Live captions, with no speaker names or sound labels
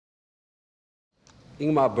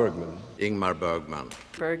Ingmar Bergman. Ingmar Bergman.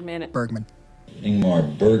 Bergman.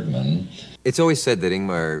 Ingmar Bergman. It's always said that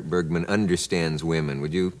Ingmar Bergman understands women.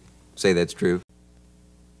 Would you say that's true?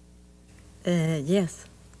 Yes.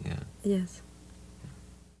 Yeah. Yes.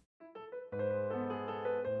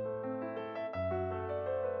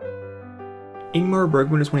 Ingmar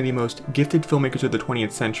Bergman is one of the most gifted filmmakers of the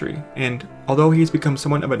 20th century, and although he's become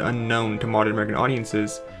somewhat of an unknown to modern American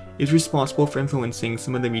audiences, is responsible for influencing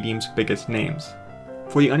some of the medium's biggest names.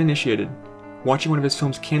 For the uninitiated, watching one of his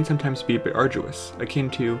films can sometimes be a bit arduous, akin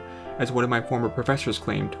to, as one of my former professors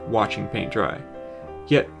claimed, watching paint dry.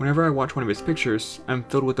 Yet, whenever I watch one of his pictures, I'm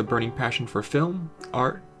filled with a burning passion for film,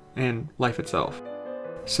 art, and life itself.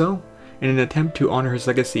 So, in an attempt to honor his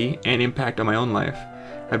legacy and impact on my own life,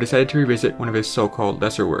 I've decided to revisit one of his so-called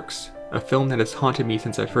lesser works, a film that has haunted me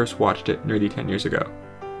since I first watched it nearly 10 years ago,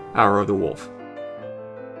 Hour of the Wolf.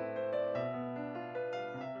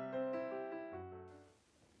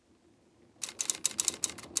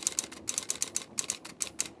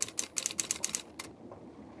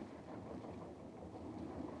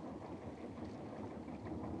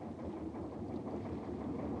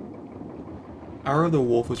 Hour of the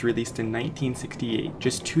Wolf was released in 1968,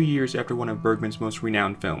 just 2 years after one of Bergman's most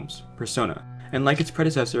renowned films, Persona, and like its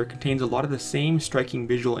predecessor, contains a lot of the same striking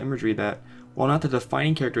visual imagery that, while not the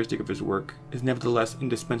defining characteristic of his work, is nevertheless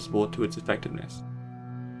indispensable to its effectiveness.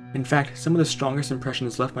 In fact, some of the strongest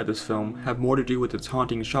impressions left by this film have more to do with its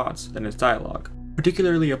haunting shots than its dialogue.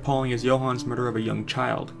 Particularly appalling is Johann's murder of a young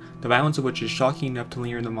child, the violence of which is shocking enough to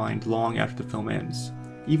linger in the mind long after the film ends.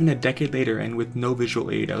 Even a decade later and with no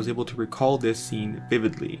visual aid, I was able to recall this scene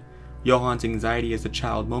vividly. Johann's anxiety as a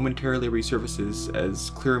child momentarily resurfaces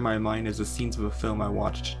as clear in my mind as the scenes of a film I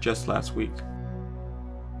watched just last week.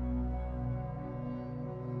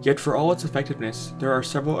 Yet for all its effectiveness, there are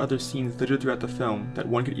several other scenes littered throughout the film that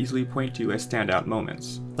one could easily point to as standout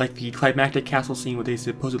moments, like the climactic castle scene with a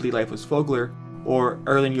supposedly lifeless Vogler, or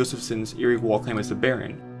Erland Josephson's eerie wall climb as the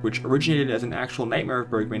Baron, which originated as an actual nightmare of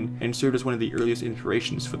Bergman and served as one of the earliest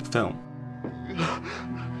inspirations for the film.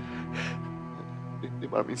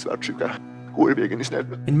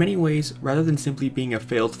 In many ways, rather than simply being a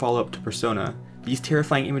failed follow-up to Persona, these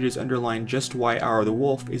terrifying images underline just why Hour of the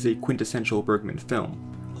Wolf is a quintessential Bergman film.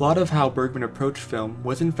 A lot of how Bergman approached film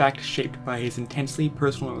was in fact shaped by his intensely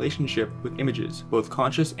personal relationship with images, both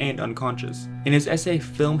conscious and unconscious. In his essay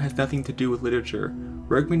Film Has Nothing to Do with Literature,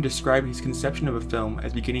 Bergman described his conception of a film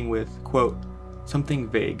as beginning with, quote, something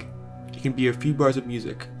vague. It can be a few bars of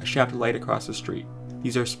music, a shaft of light across the street.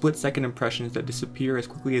 These are split-second impressions that disappear as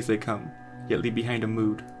quickly as they come, yet leave behind a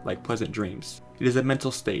mood, like pleasant dreams. It is a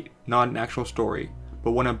mental state, not an actual story,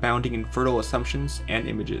 but one abounding in fertile assumptions and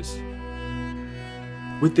images.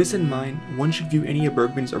 With this in mind, one should view any of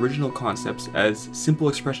Bergman's original concepts as simple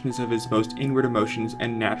expressions of his most inward emotions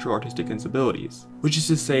and natural artistic sensibilities, which is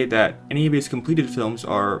to say that any of his completed films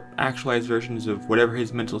are actualized versions of whatever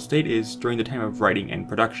his mental state is during the time of writing and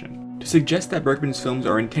production. To suggest that Bergman's films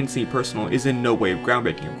are intensely personal is in no way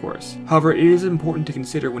groundbreaking, of course. However, it is important to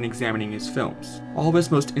consider when examining his films. All of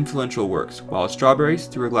his most influential works, Wild Strawberries,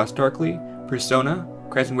 Through a Glass Darkly, Persona,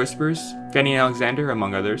 Cries and Whispers, Fanny and Alexander,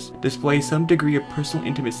 among others, display some degree of personal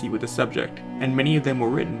intimacy with the subject, and many of them were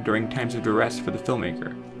written during times of duress for the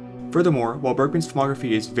filmmaker. Furthermore, while Bergman's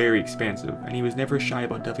filmography is very expansive, and he was never shy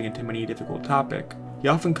about delving into many difficult topics, he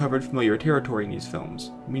often covered familiar territory in these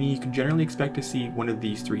films, meaning you can generally expect to see one of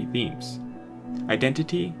these three themes: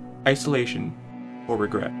 identity, isolation, or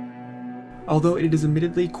regret. Although it is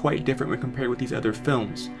admittedly quite different when compared with these other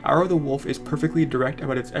films, Hour of the Wolf is perfectly direct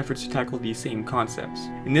about its efforts to tackle these same concepts.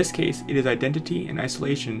 In this case, it is identity and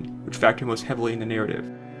isolation which factor most heavily in the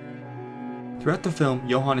narrative. Throughout the film,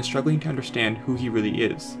 Johann is struggling to understand who he really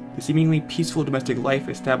is. The seemingly peaceful domestic life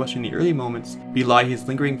established in the early moments belie his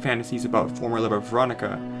lingering fantasies about former lover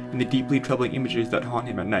Veronica and the deeply troubling images that haunt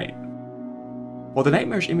him at night. While the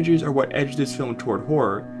nightmarish images are what edge this film toward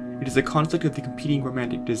horror, it is the conflict of the competing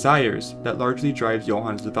romantic desires that largely drives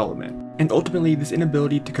Johann's development. And ultimately, this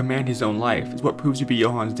inability to command his own life is what proves to be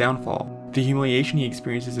Johann's downfall, the humiliation he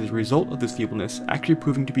experiences as a result of this feebleness actually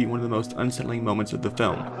proving to be one of the most unsettling moments of the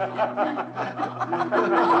film.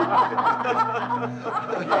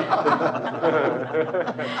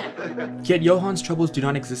 Yet Johann's troubles do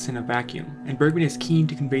not exist in a vacuum, and Bergman is keen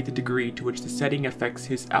to convey the degree to which the setting affects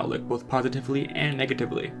his outlook both positively and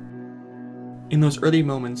negatively. In those early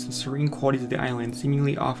moments, the serene qualities of the island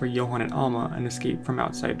seemingly offer Johann and Alma an escape from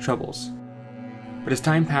outside troubles. But as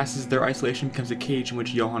time passes, their isolation becomes a cage in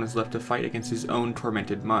which Johann is left to fight against his own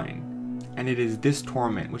tormented mind. And it is this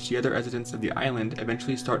torment which the other residents of the island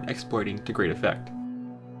eventually start exploiting to great effect.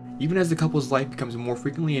 Even as the couple's life becomes more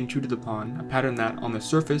frequently intruded upon, a pattern that, on the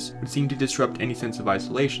surface, would seem to disrupt any sense of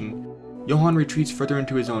isolation, Johann retreats further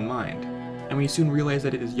into his own mind, and we soon realize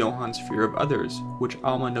that it is Johann's fear of others, which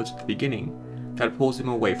Alma notes at the beginning, that pulls him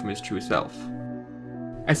away from his true self.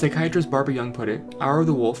 As psychiatrist Barbara Young put it, Hour of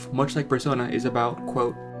the Wolf, much like Persona, is about,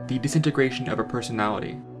 quote, the disintegration of a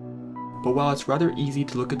personality. But while it's rather easy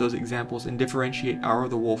to look at those examples and differentiate Hour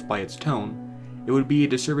of the Wolf by its tone, it would be a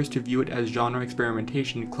disservice to view it as genre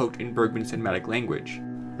experimentation cloaked in Bergman's cinematic language.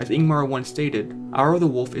 As Ingmar once stated, Hour of the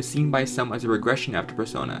Wolf is seen by some as a regression after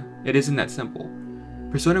Persona. It isn't that simple.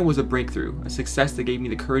 Persona was a breakthrough, a success that gave me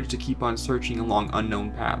the courage to keep on searching along unknown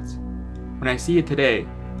paths. When I see it today,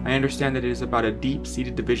 I understand that it is about a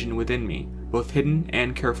deep-seated division within me, both hidden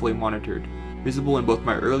and carefully monitored, visible in both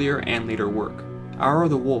my earlier and later work. Hour of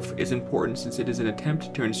the Wolf is important since it is an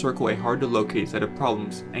attempt to encircle a hard-to-locate set of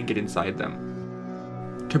problems and get inside them.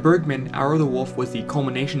 To Bergman, Hour of the Wolf was the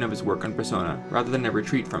culmination of his work on Persona, rather than a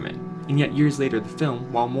retreat from it, and yet years later the film,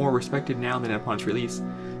 while more respected now than upon its release,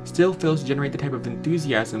 still fails to generate the type of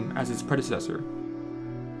enthusiasm as its predecessor.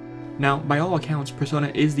 Now, by all accounts, Persona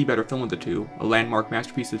is the better film of the two, a landmark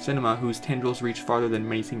masterpiece of cinema whose tendrils reach farther than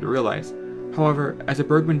many seem to realize. However, as a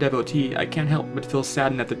Bergman devotee, I can't help but feel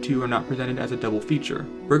saddened that the two are not presented as a double feature.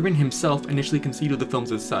 Bergman himself initially conceived of the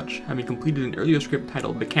films as such, having completed an earlier script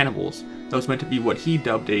titled The Cannibals that was meant to be what he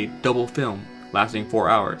dubbed a double film, lasting 4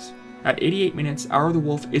 hours. At 88 minutes, Hour of the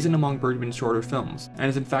Wolf isn't among Bergman's shorter films, and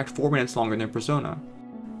is in fact 4 minutes longer than Persona.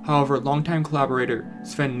 However, longtime collaborator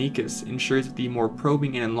Sven Nykes ensures that the more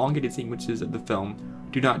probing and elongated sequences of the film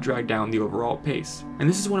do not drag down the overall pace. And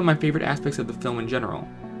this is one of my favorite aspects of the film in general.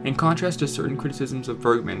 In contrast to certain criticisms of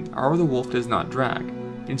Bergman, Hour of the Wolf does not drag.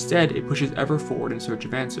 Instead, it pushes ever forward in search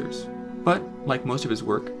of answers. But, like most of his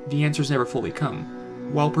work, the answers never fully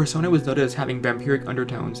come. While Persona was noted as having vampiric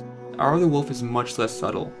undertones, Hour of the Wolf is much less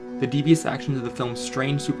subtle. The devious actions of the film's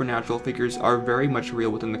strange supernatural figures are very much real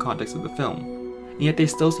within the context of the film, and yet they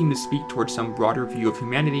still seem to speak towards some broader view of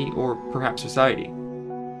humanity or perhaps society.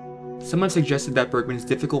 Some have suggested that Bergman's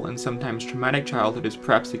difficult and sometimes traumatic childhood is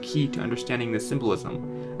perhaps the key to understanding this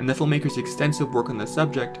symbolism, and the filmmaker's extensive work on the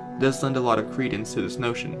subject does lend a lot of credence to this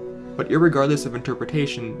notion. But irregardless of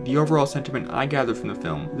interpretation, the overall sentiment I gather from the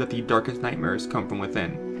film is that the darkest nightmares come from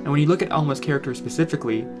within. And when you look at Alma's character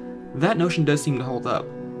specifically, that notion does seem to hold up.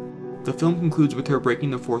 The film concludes with her breaking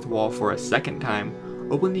the fourth wall for a second time,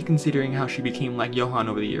 openly considering how she became like Johann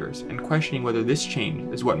over the years, and questioning whether this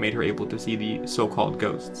change is what made her able to see the so-called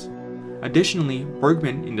ghosts. Additionally,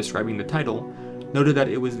 Bergman, in describing the title, noted that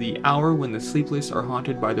it was the hour when the sleepless are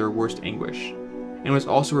haunted by their worst anguish, and was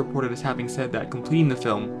also reported as having said that completing the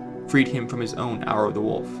film freed him from his own Hour of the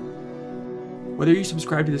Wolf. Whether you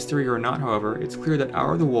subscribe to this theory or not, however, it's clear that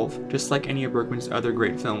Hour of the Wolf, just like any of Bergman's other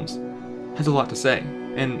great films, has a lot to say,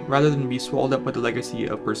 and rather than be swallowed up by the legacy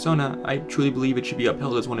of Persona, I truly believe it should be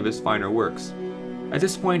upheld as one of his finer works. At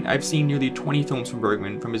this point, I've seen nearly 20 films from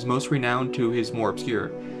Bergman, from his most renowned to his more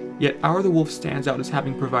obscure, yet Hour of the Wolf stands out as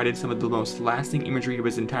having provided some of the most lasting imagery of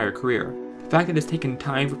his entire career. The fact that it's taken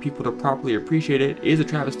time for people to properly appreciate it is a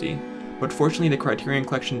travesty, but fortunately the Criterion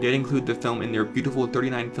Collection did include the film in their beautiful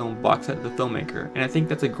 39-film box set of the filmmaker, and I think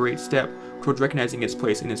that's a great step towards recognizing its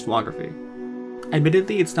place in his filmography.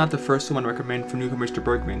 Admittedly, it's not the first film I'd recommend for newcomers to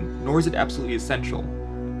Bergman, nor is it absolutely essential,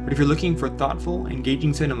 but if you're looking for thoughtful,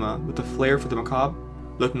 engaging cinema with a flair for the macabre,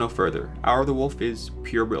 look no further. Hour of the Wolf is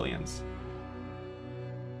pure brilliance.